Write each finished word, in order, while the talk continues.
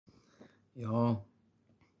Y'all,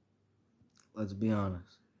 let's be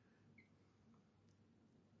honest.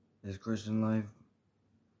 This Christian life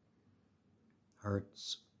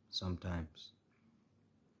hurts sometimes.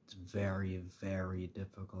 It's very, very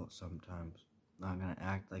difficult sometimes. Not gonna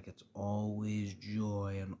act like it's always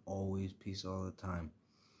joy and always peace all the time.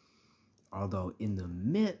 Although, in the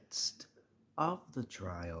midst of the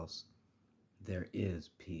trials, there is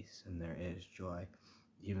peace and there is joy.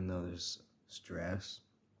 Even though there's stress,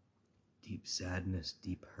 deep sadness,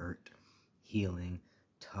 deep hurt, healing,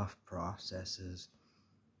 tough processes,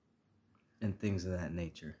 and things of that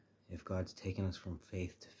nature. If God's taken us from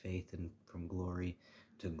faith to faith and from glory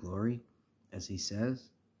to glory, as he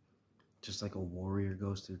says, just like a warrior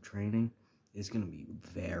goes through training, it's going to be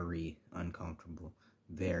very uncomfortable,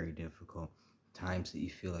 very difficult. Times that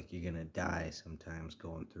you feel like you're going to die sometimes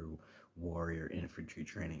going through warrior infantry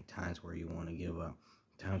training. Times where you want to give up.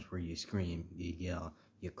 Times where you scream, you yell,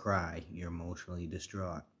 you cry, you're emotionally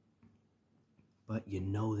distraught. But you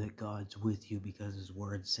know that God's with you because his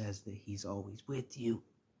word says that he's always with you.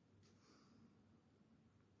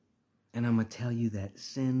 And I'm going to tell you that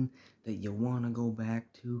sin that you want to go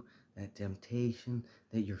back to, that temptation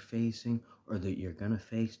that you're facing or that you're going to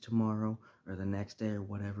face tomorrow or the next day or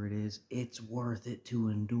whatever it is, it's worth it to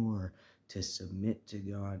endure, to submit to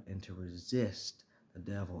God and to resist the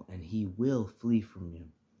devil, and he will flee from you.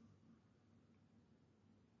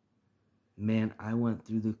 Man, I went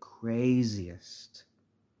through the craziest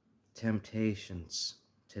temptations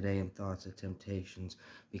today and thoughts of temptations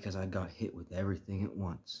because I got hit with everything at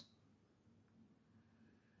once.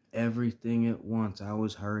 Everything at once. I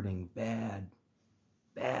was hurting bad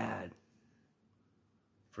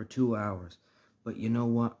for 2 hours. But you know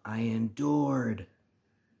what? I endured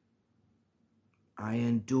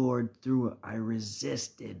through it. I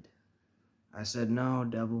resisted. I said, no,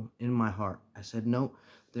 devil, in my heart. I said, no,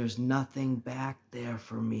 there's nothing back there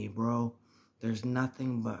for me, bro. There's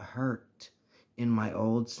nothing but hurt in my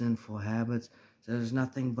old sinful habits. There's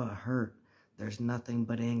nothing but hurt. There's nothing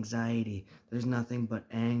but anxiety. There's nothing but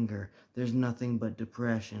anger. There's nothing but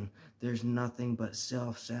depression. There's nothing but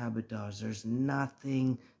self-sabotage. There's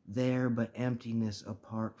nothing there but emptiness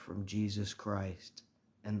apart from Jesus Christ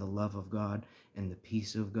and the love of God and the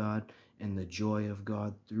peace of God and the joy of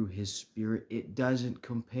God through his Spirit. It doesn't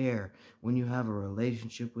compare. When you have a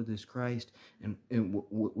relationship with this Christ and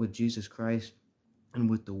with Jesus Christ and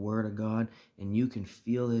with the Word of God, and you can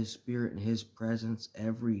feel his Spirit and his presence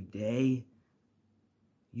every day,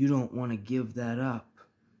 you don't want to give that up.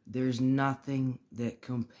 There's nothing that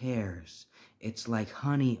compares. It's like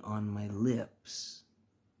honey on my lips.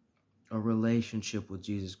 A relationship with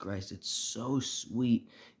Jesus Christ. It's so sweet.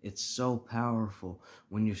 It's so powerful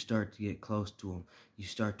when you start to get close to him. You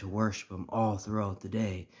start to worship him all throughout the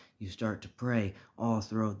day. You start to pray all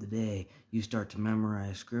throughout the day. You start to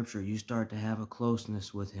memorize scripture. You start to have a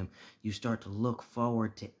closeness with him. You start to look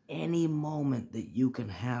forward to any moment that you can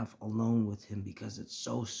have alone with him because it's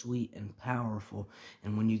so sweet and powerful.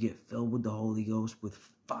 And when you get filled with the Holy Ghost with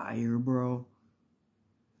fire, bro,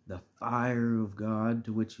 the fire of God,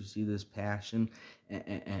 to which you see this passion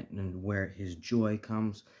and where his joy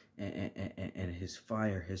comes, and his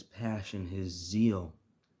fire, his passion, his zeal,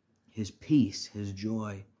 his peace, his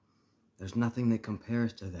joy. There's nothing that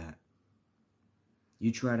compares to that.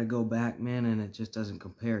 You try to go back, man, and it just doesn't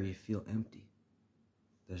compare. You feel empty.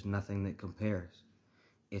 There's nothing that compares.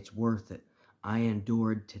 It's worth it. I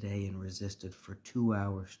endured today and resisted for 2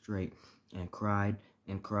 hours straight and cried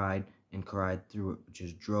and cried and cried through it.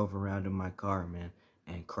 Just drove around in my car, man,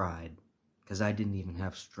 and cried because I didn't even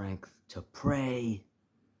have strength to pray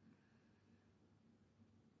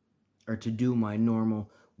or to do my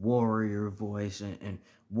normal warrior voice and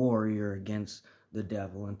warrior against the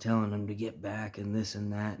devil and telling him to get back and this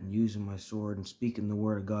and that and using my sword and speaking the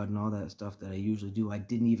word of God and all that stuff that I usually do. I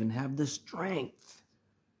didn't even have the strength.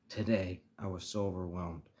 Today, I was so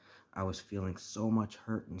overwhelmed. I was feeling so much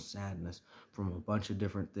hurt and sadness from a bunch of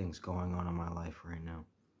different things going on in my life right now.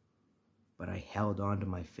 But I held on to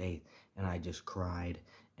my faith, and I just cried,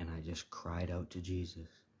 and I just cried out to Jesus.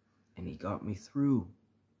 And he got me through.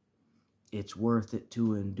 It's worth it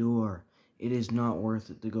to endure. It is not worth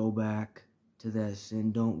it to go back to that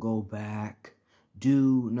sin. Don't go back.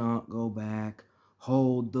 Do not go back.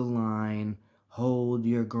 Hold the line. Hold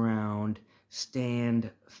your ground.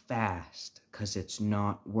 Stand fast, because it's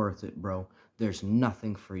not worth it, bro. There's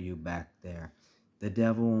nothing for you back there. The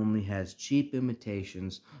devil only has cheap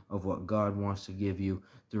imitations of what God wants to give you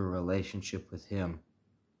through a relationship with him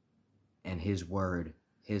and his word,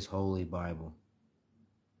 his holy Bible.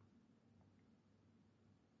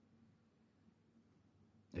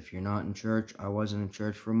 If you're not in church, I wasn't in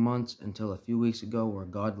church for months until a few weeks ago where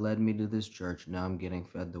God led me to this church. Now I'm getting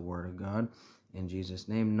fed the Word of God in Jesus'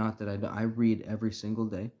 name. Not that I read every single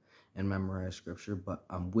day and memorize scripture, but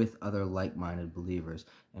I'm with other like-minded believers.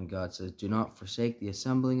 And God says, do not forsake the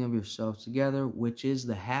assembling of yourselves together, which is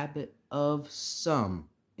the habit of some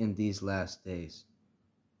in these last days.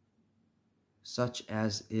 Such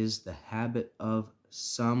as is the habit of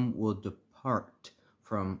some will depart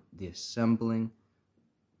from the assembling,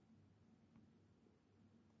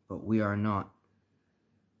 but we are not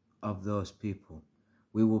of those people.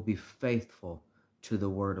 We will be faithful to the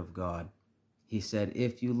Word of God. He said,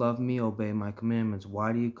 if you love me, obey my commandments.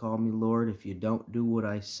 Why do you call me Lord if you don't do what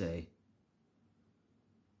I say?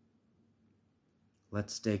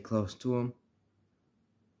 Let's stay close to Him.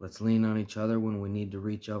 Let's lean on each other when we need to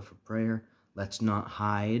reach out for prayer. Let's not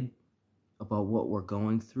hide about what we're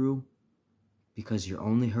going through, because you're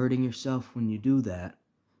only hurting yourself when you do that.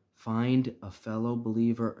 Find a fellow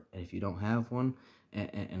believer, and if you don't have one,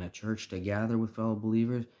 and a church to gather with fellow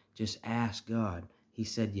believers. Just ask God. He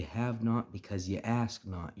said you have not because you ask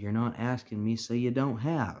not. You're not asking me, so you don't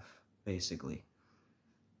have, basically.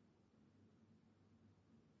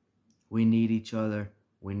 We need each other.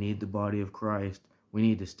 We need the body of Christ. We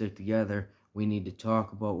need to stick together. We need to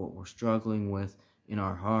talk about what we're struggling with in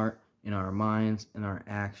our heart, in our minds, in our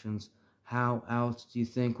actions. How else do you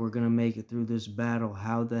think we're going to make it through this battle?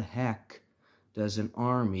 How the heck does an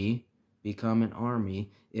army become an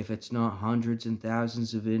army if it's not hundreds and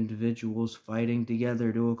thousands of individuals fighting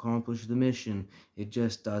together to accomplish the mission? It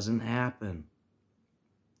just doesn't happen.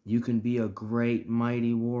 You can be a great,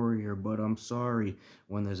 mighty warrior, but I'm sorry,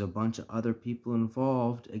 when there's a bunch of other people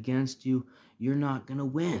involved against you, you're not going to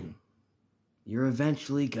win. You're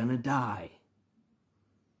eventually going to die.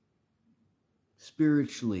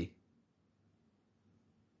 Spiritually.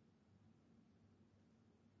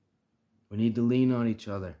 We need to lean on each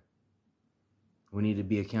other. We need to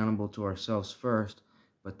be accountable to ourselves first,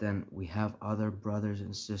 but then we have other brothers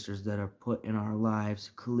and sisters that are put in our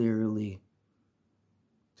lives clearly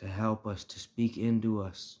to help us, to speak into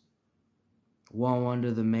us. Woe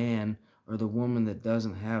unto the man or the woman that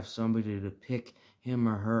doesn't have somebody to pick him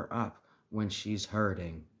or her up when she's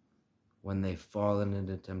hurting, when they've fallen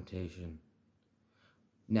into temptation.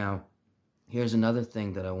 Now, here's another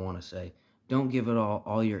thing that I want to say. Don't give it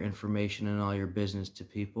all your information and all your business to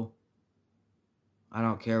people. I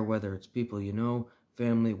don't care whether it's people you know,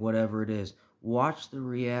 family, whatever it is. Watch the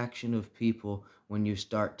reaction of people when you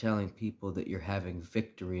start telling people that you're having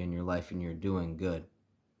victory in your life and you're doing good.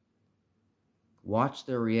 Watch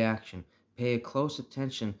their reaction. Pay a close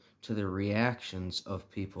attention to the reactions of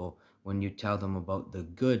people when you tell them about the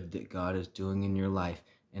good that God is doing in your life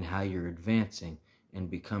and how you're advancing and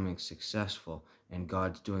becoming successful and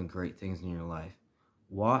God's doing great things in your life.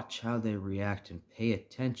 Watch how they react and pay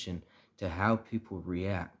attention to how people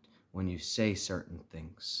react when you say certain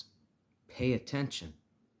things. Pay attention.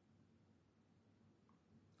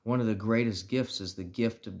 One of the greatest gifts is the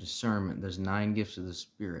gift of discernment. There's 9 gifts of the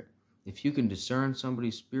Spirit. If you can discern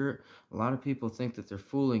somebody's spirit, a lot of people think that they're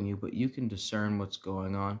fooling you, but you can discern what's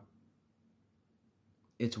going on.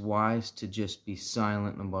 It's wise to just be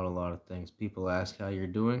silent about a lot of things. People ask how you're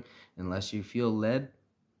doing. Unless you feel led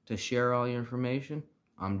to share all your information,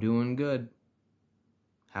 I'm doing good.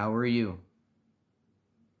 How are you?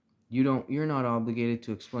 You're not obligated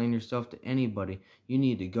to explain yourself to anybody. You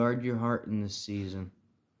need to guard your heart in this season,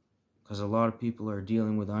 because a lot of people are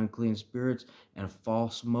dealing with unclean spirits and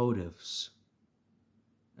false motives,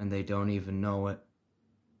 and they don't even know it.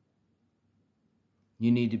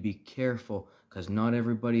 You need to be careful, because not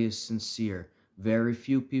everybody is sincere. Very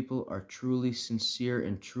few people are truly sincere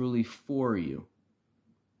and truly for you.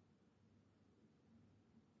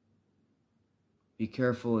 Be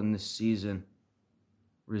careful in this season.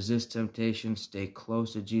 Resist temptation. Stay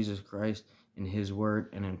close to Jesus Christ in His Word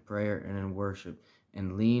and in prayer and in worship.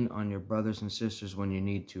 And lean on your brothers and sisters when you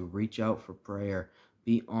need to. Reach out for prayer.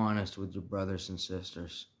 Be honest with your brothers and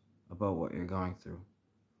sisters about what you're going through.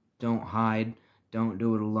 Don't hide. Don't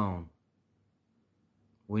do it alone.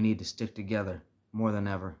 We need to stick together more than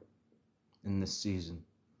ever in this season.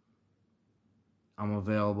 I'm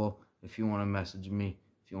available if you want to message me,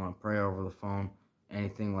 if you want to pray over the phone,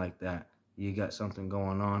 anything like that. You got something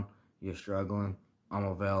going on, you're struggling, I'm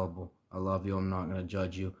available. I love you. I'm not going to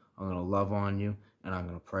judge you. I'm going to love on you, and I'm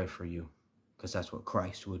going to pray for you, because that's what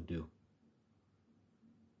Christ would do.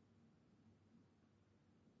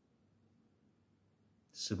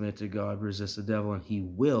 Submit to God, resist the devil, and he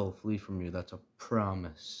will flee from you. That's a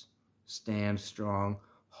promise. Stand strong,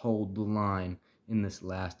 hold the line in this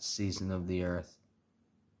last season of the earth.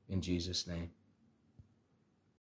 In Jesus' name.